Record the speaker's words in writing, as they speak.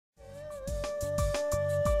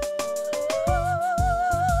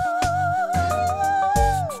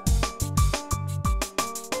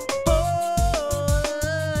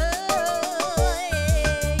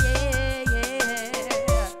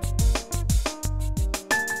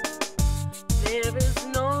There is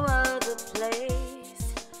no other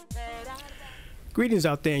place that I... Greetings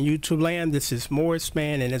out there in YouTube land. This is Morris,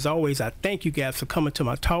 man, and as always, I thank you guys for coming to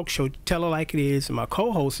my talk show, Tell It Like It Is, and my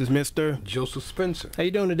co-host is Mr. Joseph Spencer. How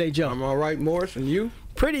you doing today, Joe? I'm all right, Morris, and you?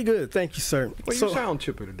 Pretty good, thank you, sir. Well, you sound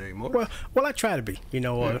chipper today, Morris. Well, I try to be. You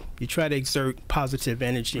know, you try to exert positive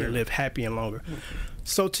energy and live happy and longer.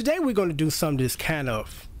 So today we're going to do something that's kind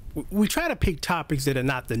of, we try to pick topics that are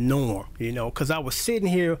not the norm, you know, because I was sitting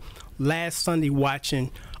here last Sunday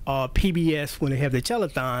watching PBS when they have the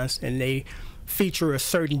telethons, and they feature a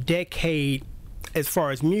certain decade as far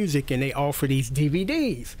as music, and they offer these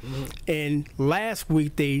DVDs. And last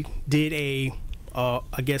week they did a I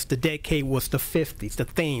guess the decade was the 50s, the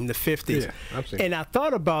theme, the 50s. Yeah, absolutely. And I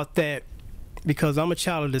thought about that because I'm a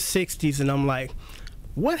child of the 60s, and I'm like,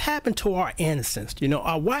 what happened to our innocence? You know,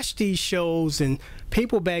 I watched these shows, and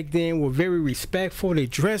people back then were very respectful. They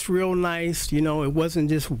dressed real nice. You know, it wasn't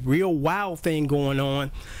this real wild thing going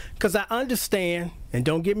on. Because I understand, and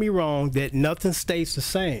don't get me wrong, that nothing stays the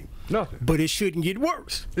same. Nothing. But it shouldn't get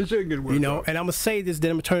worse. It shouldn't get worse. You know, and I'm going to say this,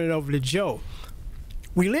 then I'm going to turn it over to Joe.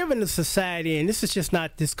 We live in a society, and this is just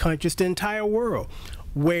not this country, it's the entire world,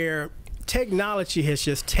 where technology has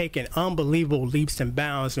just taken unbelievable leaps and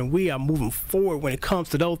bounds, and we are moving forward when it comes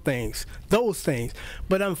to those things.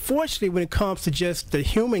 But unfortunately, when it comes to just the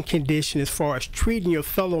human condition, as far as treating your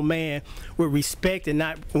fellow man with respect and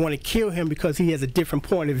not want to kill him because he has a different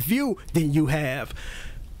point of view than you have,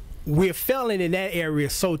 we're failing in that area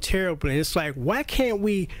so terribly. And it's like, why can't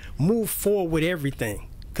we move forward with everything?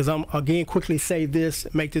 Because I'm, again, quickly say this,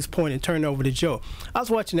 make this point, and turn it over to Joe. I was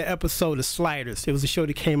watching an episode of Sliders. It was a show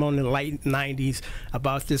that came on in the late 90s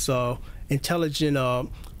about this intelligent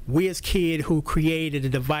whiz kid who created a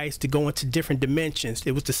device to go into different dimensions.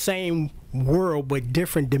 It was the same world, but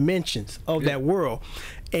different dimensions of that world.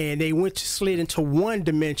 And they slid into one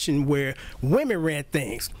dimension where women ran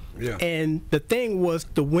things. Yeah. And the thing was,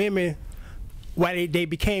 the women, why they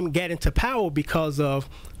got into power because of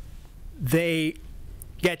they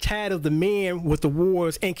got tired of the men with the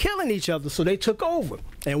wars and killing each other, so they took over.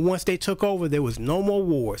 And once they took over, there was no more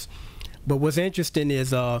wars. But what's interesting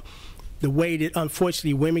is the way that,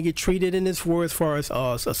 unfortunately, women get treated in this world as far as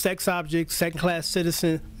a sex object, second-class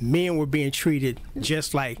citizen. Men were being treated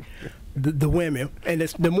just like the women. And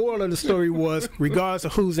the moral of the story was, regardless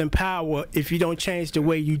of who's in power, if you don't change the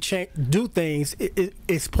way you do things,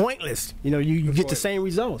 it's pointless. You know, you get the same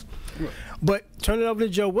results. But turn it over to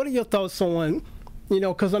Joe. What are your thoughts on, you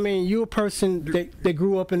know, because, I mean, you're a person that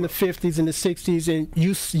grew up in the 50s and the 60s, and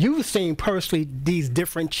you've seen personally these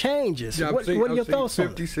different changes. Yeah, what are your thoughts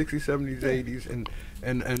on 50s, 60s, 70s, 80s,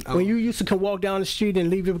 and when you used to walk down the street and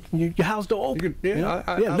leave your house door open?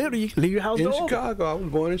 Literally, you can leave your house door open. In Chicago, I was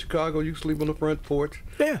born in Chicago. You could sleep on the front porch.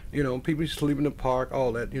 Yeah. You know, people used to sleep in the park,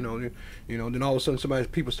 all that, you know. Then all of a sudden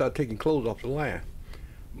people started taking clothes off the line.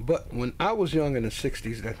 But when I was young in the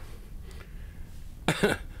 60s,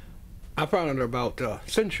 that I found out about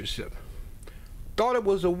censorship. Thought it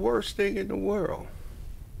was the worst thing in the world.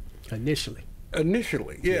 Initially,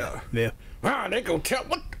 yeah. They gonna tell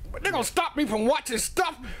what? They gonna stop me from watching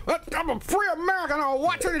stuff? I'm a free American. I'll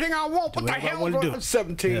watch anything I want. What the hell? I'm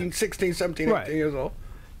 16, 17, 18 years old.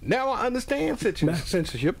 Now I understand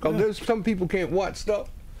censorship, because there's some people can't watch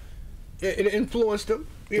stuff. It influenced them.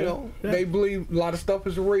 You know, they believe a lot of stuff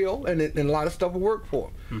is real, and a lot of stuff will work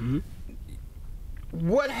for them.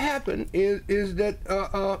 What happened is that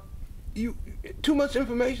too much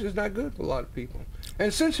information is not good for a lot of people,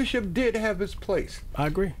 and censorship did have its place. I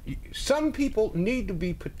agree. Some people need to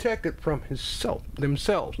be protected from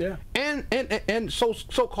themselves, and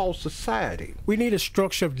so-called society. We need a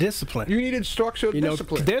structure of discipline. You need a structure of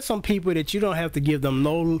discipline. There's some people that you don't have to give them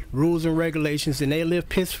no rules and regulations, and they live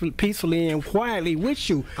peacefully and quietly with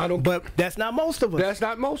you. But that's not most of us. That's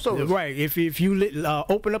not most of us. Right. If you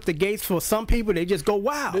open up the gates for some people, they just go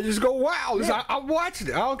wild. They just go wild. Yeah. I watched it.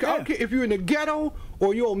 I don't care if you're in the ghetto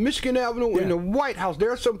or you're on Michigan Avenue in the White House.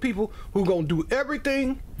 There are some people who gonna do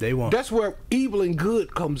everything they want. That's where evil and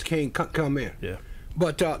good come in. Yeah.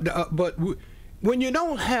 But when you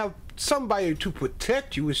don't have somebody to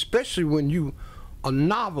protect you, especially when you a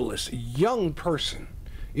novelist, a young person,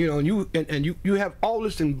 you know, and you have all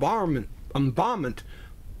this environment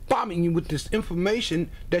bombing you with this information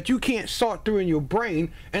that you can't sort through in your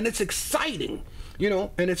brain, and it's exciting. You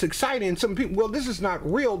know, and it's exciting. And some people, well, this is not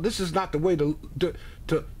real. This is not the way to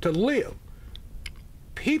live.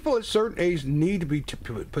 People at certain age need to be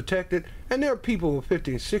protected, and there are people who are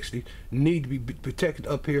 50 and 60 need to be protected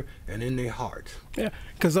up here and in their hearts. Yeah,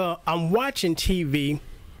 because I'm watching TV,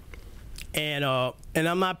 And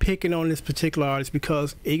I'm not picking on this particular artist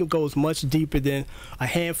because it goes much deeper than a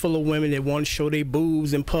handful of women that want to show their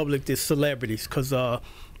boobs in public to celebrities, because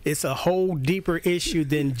it's a whole deeper issue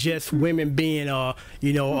than just women being,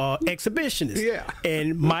 exhibitionists. Yeah.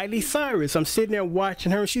 And Miley Cyrus, I'm sitting there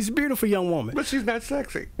watching her. She's a beautiful young woman. But she's not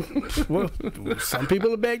sexy. Well, some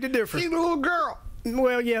people beg to differ. She's a little girl.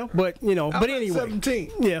 Well, yeah, but but anyway.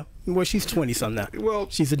 17. Yeah. Well, she's 20 something now. Well,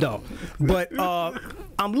 she's adult. But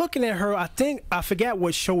I'm looking at her. I forgot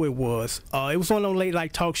what show it was. It was on a late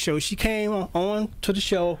night talk show. She came on to the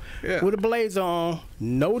show with a blazer on,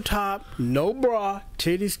 no top, no bra,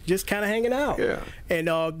 titties just kind of hanging out. Yeah. And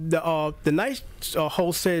the night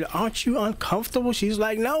host said, "Aren't you uncomfortable?" She's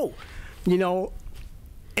like, "No,"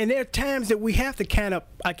 And there are times that we have to kind of,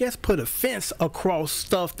 I guess, put a fence across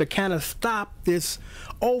stuff to kind of stop this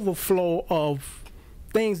overflow of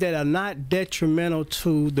things that are not detrimental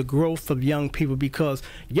to the growth of young people, because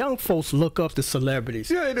young folks look up to celebrities.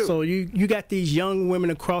 Yeah, they do. So you got these young women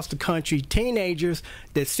across the country, teenagers,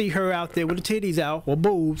 that see her out there with the titties out or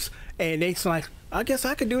boobs, and they's like, I guess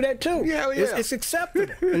I could do that too. Yeah. It's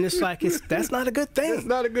acceptable. And it's like, that's not a good thing. It's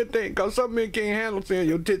not a good thing, because some men can't handle seeing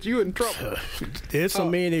your tits. You in trouble. There's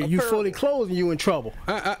some men that you fully clothed and you in trouble.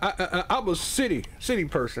 I'm a city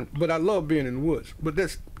person, but I love being in the woods. But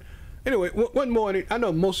that's, anyway, one morning, I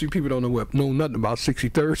know most of you people don't know nothing about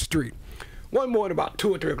 63rd Street. One morning, about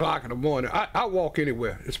 2 or 3 o'clock in the morning, I walk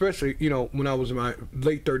anywhere, especially, when I was in my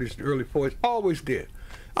late 30s, early 40s, always did.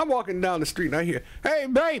 I'm walking down the street and I hear, "Hey,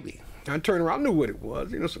 baby." I turned around, I knew what it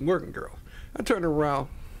was, some working girls. I turned around,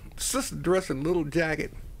 sister dressed in a little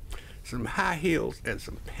jacket, some high heels, and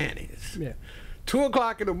some panties. Yeah. 2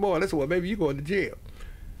 o'clock in the morning, I said, "Well, baby, you going to jail."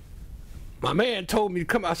 My man told me to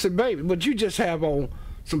come. I said, "Baby, but you just have on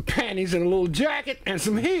some panties and a little jacket and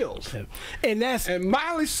some heels." Yeah. And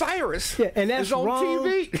Miley Cyrus that's is on wrong,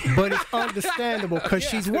 TV. but it's understandable because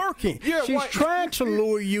she's working. Yeah, she's trying to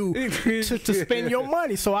lure you to spend your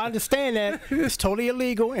money. So I understand that it's totally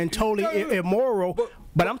illegal and totally immoral.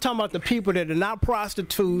 But I'm talking about the people that are not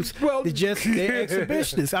prostitutes. They're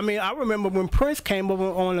exhibitionists. I mean, I remember when Prince came over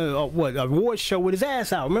on a award show with his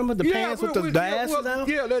ass out. Remember the pants with the ass out?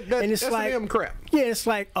 Yeah, that's like them crap. Yeah, it's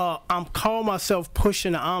like I'm calling myself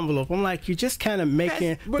pushing the envelope. I'm like, you're just kind of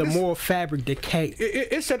making the moral fabric decay.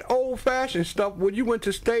 It's that old-fashioned stuff when you went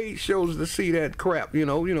to stage shows to see that crap.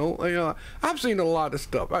 I've seen a lot of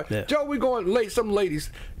stuff. Joe, we going some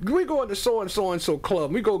ladies. We going to so and so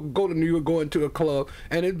club. We go to New York, go into a club.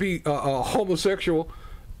 And it'd be a homosexual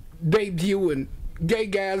debut, and gay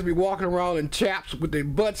guys be walking around in chaps with their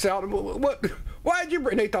butts out. What? Why'd you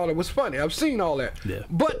bring? They thought it was funny. I've seen all that. Yeah.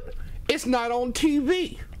 But it's not on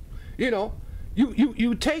TV.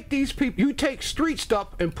 You take these people, you take street stuff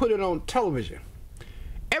and put it on television.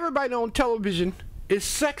 Everybody on television is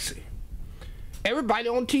sexy. Everybody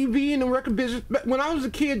on TV in the record business. When I was a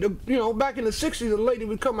kid, back in the 60s, a lady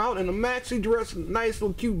would come out in a maxi dress, a nice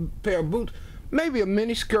little cute pair of boots, maybe a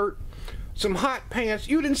mini skirt, some hot pants.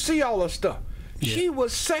 You didn't see all that stuff. Yeah. She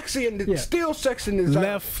was sexy and still sexy in this.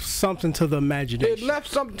 Left something to the imagination. It left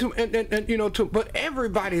something to, but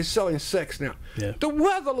everybody is selling sex now. Yeah. The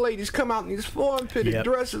weather ladies come out in these form-fitted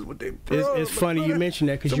dresses with their. It's funny you mention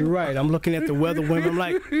that, because you're right. I'm looking at the weather women. I'm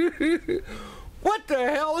like, what the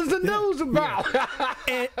hell is the news about?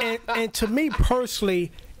 and to me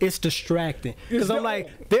personally, it's distracting, because I'm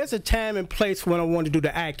like, there's a time and place when I want to do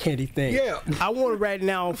the eye candy thing. Yeah. I want to right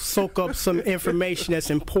now soak up some information that's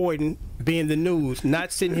important, being the news,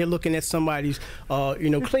 not sitting here looking at somebody's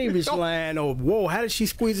cleavage line, or whoa, how did she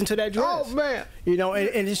squeeze into that dress? Oh man.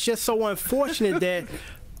 And it's just so unfortunate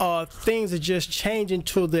that things are just changing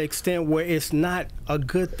to the extent where it's not a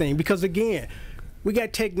good thing, because again, we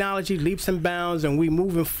got technology leaps and bounds and we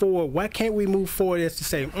moving forward. Why can't we move forward as to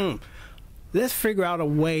say, let's figure out a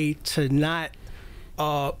way to not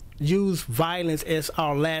use violence as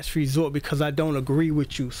our last resort because I don't agree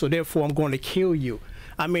with you, so therefore I'm going to kill you.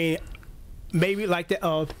 I mean, maybe like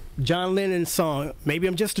the John Lennon song, maybe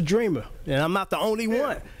I'm just a dreamer and I'm not the only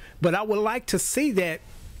one, but I would like to see that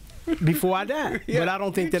before I die. But I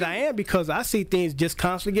don't think that I am, because I see things just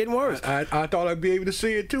constantly getting worse. I thought I'd be able to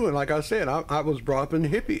see it too, and like I said, I was brought up in the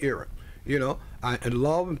hippie era. And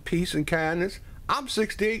love and peace and kindness. I'm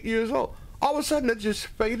 68 years old. All of a sudden, it just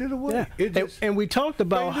faded away. Yeah. And we talked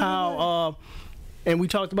about how And we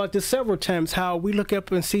talked about this several times, how we look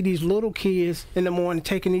up and see these little kids in the morning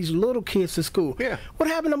taking these little kids to school. Yeah. What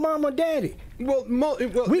happened to mom or daddy? Well,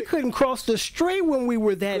 we couldn't cross the street when we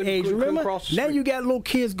were that age, remember? Now you got little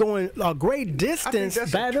kids going a great distance by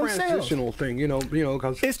themselves. That's a transitional thing, you know,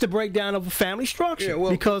 because it's the breakdown of a family structure. Yeah,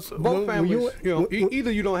 well, because both families,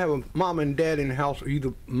 either you don't have a mom and dad in the house, or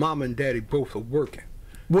either mom and daddy both are working.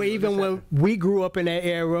 Well, even when we grew up in that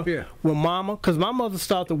era, when mama, because my mother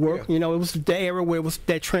started to work, you know, it was the era where it was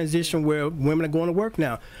that transition where women are going to work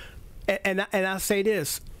now. And I say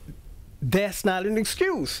this, that's not an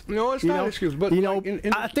excuse. No, it's not an excuse. But you know,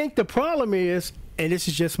 I think the problem is, and this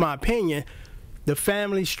is just my opinion, the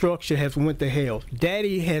family structure has went to hell.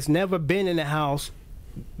 Daddy has never been in the house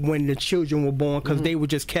when the children were born because they were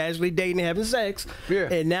just casually dating and having sex. Yeah.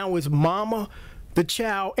 And now it's mama, the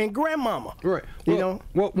child, and grandmama. Right. You know?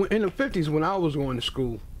 Well, in the 50s when I was going to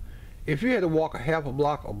school, if you had to walk a half a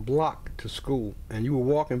block to school, and you were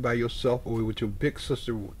walking by yourself or with your big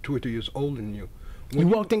sister 2 or 3 years older than you. You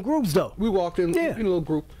walked in groups, though. We walked in a little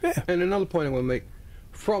group. Yeah. And another point I want to make,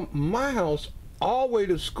 from my house all the way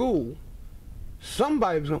to school,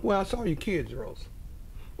 somebody was going, well, I saw your kids, Rose.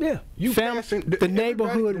 Yeah, you the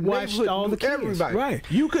neighborhood watched all the kids. Everybody. Right.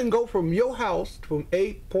 You can go from your house from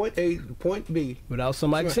point A to point B without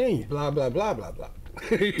somebody seeing you. Blah blah blah blah blah.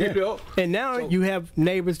 You know. And now you have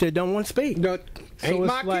neighbors that don't want to speak. Ain't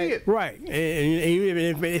my kid. Right. And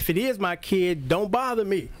even if it is my kid, don't bother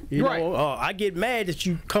me. You know. I get mad that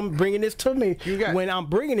you come bringing this to me when I'm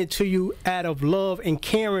bringing it to you out of love and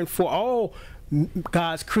caring for all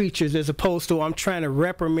God's creatures, as opposed to I'm trying to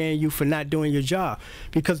reprimand you for not doing your job.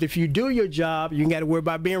 Because if you do your job, you got to worry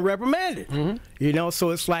about being reprimanded. You know,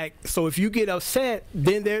 so it's like, so if you get upset,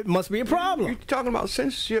 then there must be a problem. You're talking about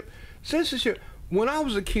censorship. When I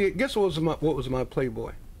was a kid, guess what was my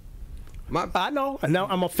Playboy? I know. I'm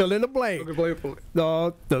gonna fill in the blank.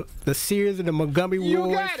 The Sears and the Montgomery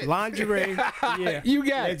Ward lingerie. Yeah, you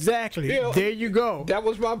got it. Exactly. You know, there you go. That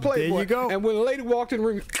was my Playboy. There you go. And when a lady walked in the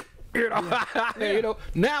room, you know,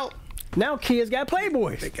 now kids got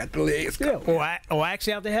Playboys. They got the legs. Yeah. Or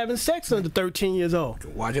actually after having sex under 13 years old.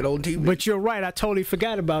 Watch it on TV. But you're right. I totally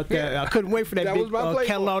forgot about that. I couldn't wait for that big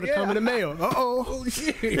catalog to come in the mail. Oh,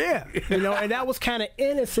 shit. Yeah. You know, and that was kind of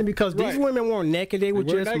innocent because these women weren't naked. They were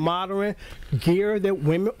just modeling gear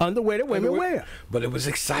underwear that women wear. But it was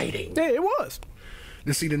exciting. Yeah, it was.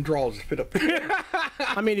 To see them drawers fit up.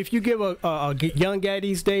 I mean, if you give a young guy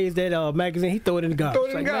these days that magazine, he throw it in the garbage.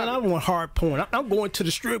 It's like, man, I want hard porn. I'm going to the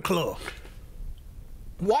strip club.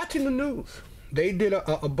 Watching the news, they did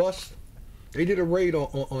a bust. They did a raid on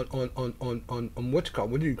what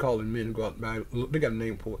do you call it? Men who go out and buy. They got a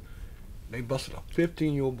name for it. They busted a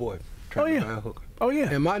 15-year-old boy trying to buy a hooker. Oh yeah.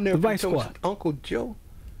 And my nephew told Uncle Joe.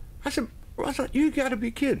 I said, Rosan, you got to be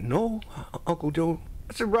kidding. No, Uncle Joe.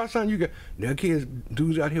 I said, Rosan, you got there kids,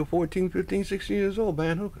 dudes out here 14, 15, 16 years old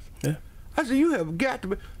buying hookers. Yeah. I said, you have got to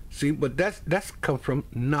be. See, but that's come from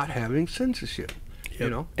not having censorship. You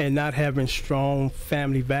know, and not having strong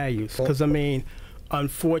family values. Because I mean,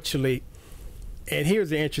 unfortunately, and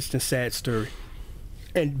here's an interesting sad story.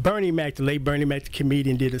 And Bernie Mac, the late Bernie Mac, the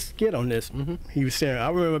comedian, did a skit on this. He was saying, I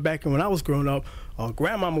remember back when I was growing up,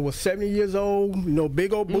 grandmama was 70 years old, you know,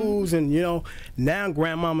 big old boobs, and you know, now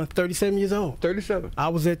grandmama 37 years old. 37. I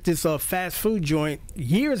was at this fast food joint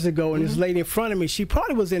years ago, and this lady in front of me, she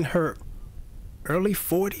probably was in her early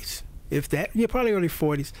 40s. If that, yeah, probably early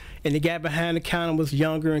 40s. And the guy behind the counter was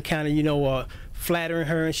younger and kind of, you know, flattering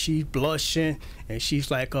her, and she's blushing, and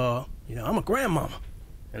she's like, you know, I'm a grandmama.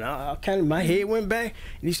 And I kind of, my head went back,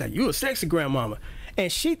 and he's like, you a sexy grandmama. And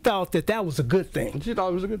she thought that was a good thing. She thought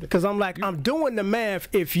it was a good thing. Because I'm like, I'm doing the math.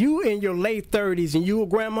 If you in your late 30s and you a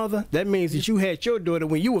grandmother, that means that you had your daughter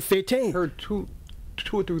when you were 15. Heard two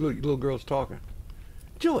or three little girls talking.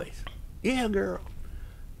 Joyce, yeah, girl.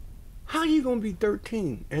 How you gonna be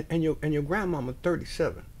 13 and your grandmama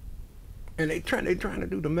 37? And they trying to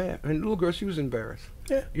do the math. And the little girl, she was embarrassed.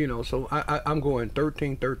 Yeah. You know, so I'm going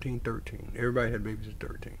 13, 13, 13. Everybody had babies at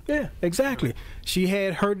 13. Yeah, exactly. She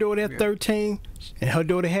had her daughter at 13, and her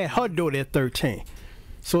daughter had her daughter at 13.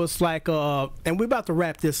 So it's like, and we're about to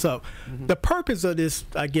wrap this up. The purpose of this,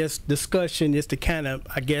 I guess, discussion is to kind of,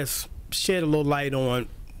 I guess, shed a little light on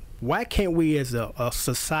why can't we as a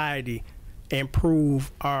society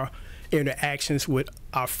improve our interactions with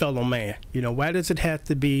our fellow man? You know, why does it have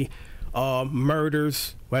to be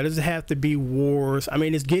murders? Why does it have to be wars? I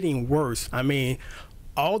mean, it's getting worse. I mean,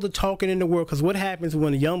 all the talking in the world, because what happens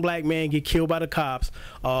when a young black man get killed by the cops?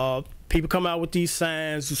 People come out with these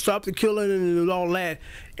signs, stop the killing and all that,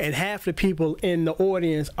 and half the people in the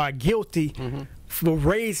audience are guilty for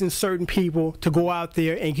raising certain people to go out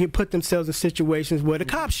there and put themselves in situations where the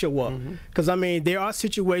cops show up. Because, I mean, there are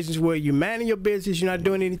situations where you're minding your business, you're not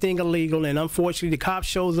doing anything illegal, and unfortunately the cop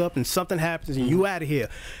shows up and something happens and you out of here.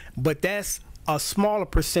 But that's a smaller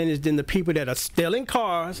percentage than the people that are stealing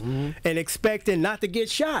cars and expecting not to get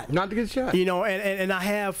shot. Not to get shot. You know, and I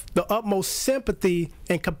have the utmost sympathy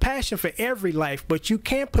and compassion for every life, but you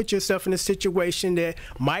can't put yourself in a situation that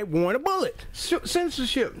might warrant a bullet.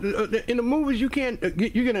 Censorship. In the movies, you can't.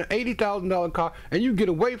 You get an $80,000 car and you get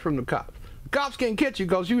away from the cops. Cops can't catch you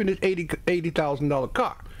because you're in this $80,000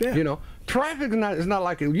 car. Yeah. You know, traffic is not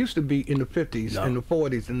like it used to be in the 50s and the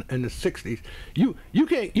 40s and the 60s.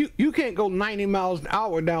 You can't go 90 miles an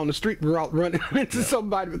hour down the street without running into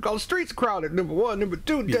somebody because the streets crowded. Number one, number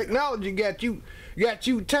two, technology got you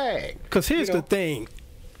tagged. Because here's the thing.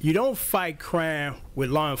 You don't fight crime with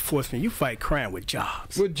law enforcement. You fight crime with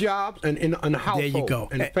jobs. With jobs and in a household. There you go.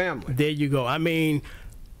 And family. There you go. I mean,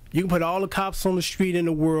 you can put all the cops on the street in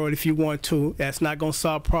the world if you want to. That's not going to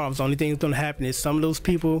solve problems. The only thing that's going to happen is some of those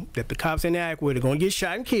people that the cops interact with are going to get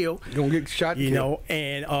shot and killed. Going to get shot and killed. You know,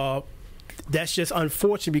 and that's just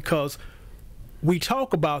unfortunate because we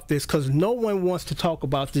talk about this because no one wants to talk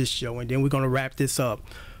about this, Joe, and then we're going to wrap this up.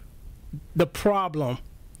 The problem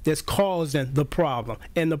that's causing the problem.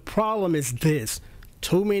 And the problem is this.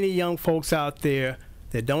 Too many young folks out there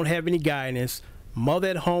that don't have any guidance, mother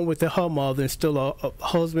at home with her mother and still a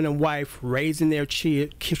husband and wife raising their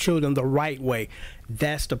children the right way.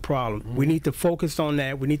 That's the problem. We need to focus on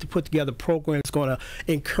that. We need to put together programs going to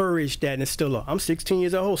encourage that and instill. I'm 16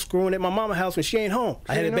 years old, screwing at my mama's house when she ain't home.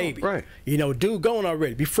 I had a baby. Right. You know, dude gone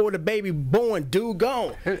already. Before the baby born, dude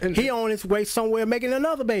gone. He on his way somewhere making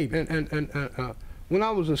another baby. And when I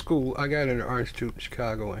was in school, I got into Art Institute in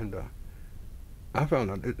Chicago, and I found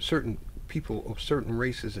out that certain people of certain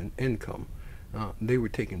races and income, they were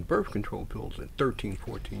taking birth control pills at 13,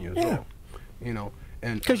 14 years old. You know,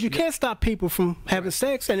 and because you can't stop people from having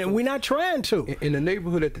sex, and we're not trying to. In the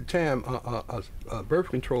neighborhood at the time, birth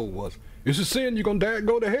control was, it's a sin, you're gonna die and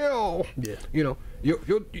go to hell. Yeah. You know,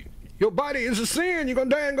 your body is a sin, you're gonna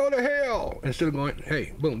die and go to hell. Instead of going,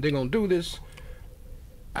 hey, boom, they're gonna do this.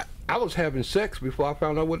 I was having sex before I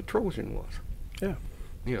found out what a Trojan was. Yeah.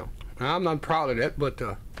 You know, I'm not proud of that, but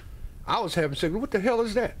I was having sex. What the hell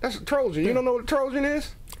is that? That's a Trojan. You don't know what a Trojan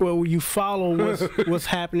is? Well, you follow what's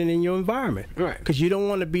happening in your environment. Right. Because you don't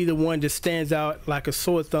want to be the one that stands out like a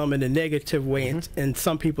sore thumb in a negative way in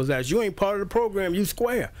some people's eyes. You ain't part of the program. You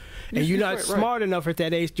square. And you're not smart enough at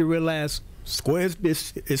that age to realize square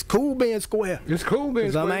it's cool being square. It's cool being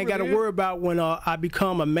square. I ain't got to worry about when I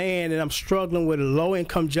become a man and I'm struggling with a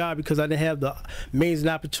low-income job because I didn't have the means and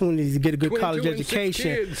opportunities to get a good college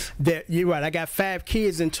education. That you're right. I got 5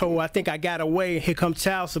 kids in tow. I think I got away. Here comes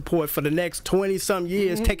child support for the next 20-some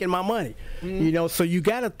years taking my money. You know, so you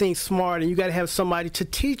got to think smart and you got to have somebody to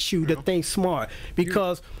teach you to think smart.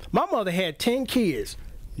 Because my mother had 10 kids.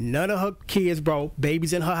 None of her kids brought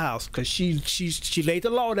babies in her house because she laid the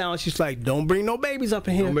law down. She's like, don't bring no babies up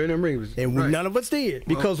in here. Don't bring no babies. And none of us did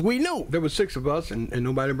because we knew. There were 6 of us, and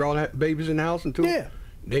nobody brought babies in the house until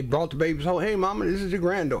they brought the babies home. Hey, mama, this is your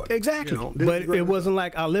granddaughter. Exactly. You know, but it wasn't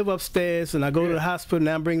like I live upstairs and I go to the hospital and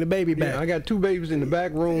I bring the baby back. I got 2 babies in the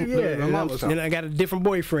back room. And I got a different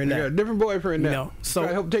boyfriend now. You got a different boyfriend now. You know, so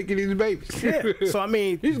I help take care of these babies. Yeah. So I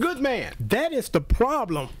mean, he's a good man. That is the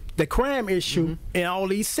problem. The crime issue in all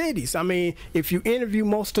these cities. I mean, if you interview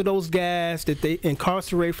most of those guys that they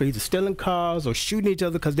incarcerate for either stealing cars or shooting each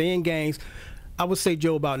other because they're in gangs, I would say,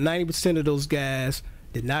 Joe, about 90% of those guys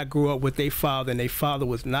did not grow up with their father, and their father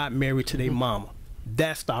was not married to their mama.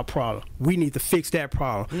 That's our problem. We need to fix that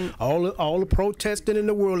problem. All the protesting in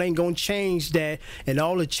the world ain't gonna change that, and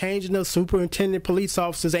all the changing of superintendent police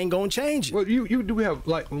officers ain't gonna change it. Well, you do have,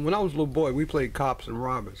 like, when I was a little boy, we played cops and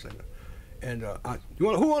robbers, and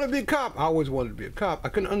who want to be a cop? I always wanted to be a cop. I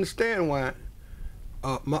couldn't understand why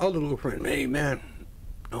my other little friend, hey man,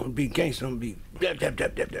 don't be gangster, don't be blah, blah, blah,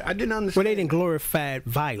 blah, blah. I didn't understand. Well, they didn't glorify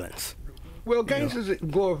violence. Well, gangsters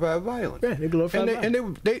glorify violence. Yeah, they glorify violence.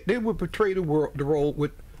 And they would portray the role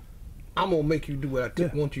with, I'm gonna make you do what I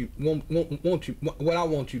want you what I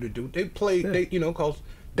want you to do. They play, you know, cause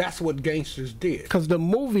that's what gangsters did. Because the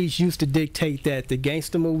movies used to dictate that, the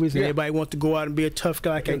gangster movies, and everybody wants to go out and be a tough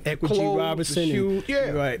guy like Edward G. Robinson.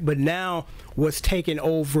 Right. But now what's taking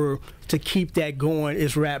over to keep that going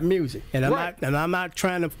is rap music. And I'm not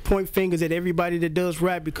trying to point fingers at everybody that does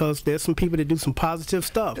rap, because there's some people that do some positive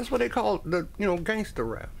stuff. That's what they call the gangster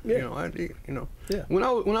rap. When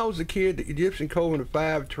I was a kid, the Egyptian Cove and the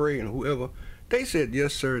 5 Trey and whoever, they said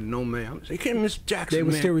yes sir, no ma'am. They can't, Miss Jackson. They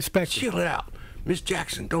were still respected. Chill it out. Miss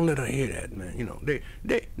Jackson, don't let her hear that, man. You know,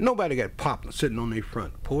 nobody got poplar sitting on their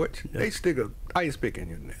front porch. Yeah. They stick a ice pick in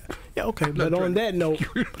your neck. Yeah, okay. But on that note,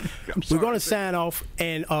 we're going to sign off.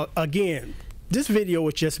 And again, this video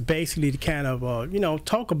was just basically to kind of, you know,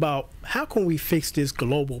 talk about how can we fix this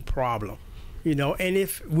global problem, you know, and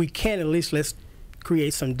if we can, at least let's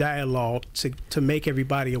create some dialogue to make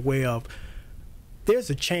everybody aware of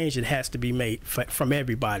there's a change that has to be made from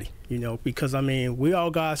everybody, you know, because, I mean, we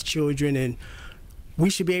all God's children, and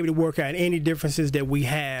we should be able to work out any differences that we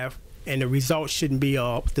have, and the result shouldn't be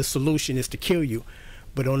the solution is to kill you.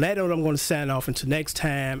 But on that note, I'm going to sign off. Until next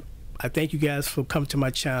time, I thank you guys for coming to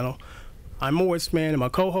my channel. I'm Morris, man, and my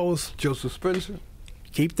co-host, Joseph Spencer.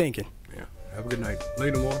 Keep thinking. Yeah. Have a good night.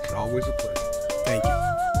 Later, Morris. Always a pleasure. Thank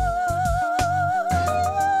you.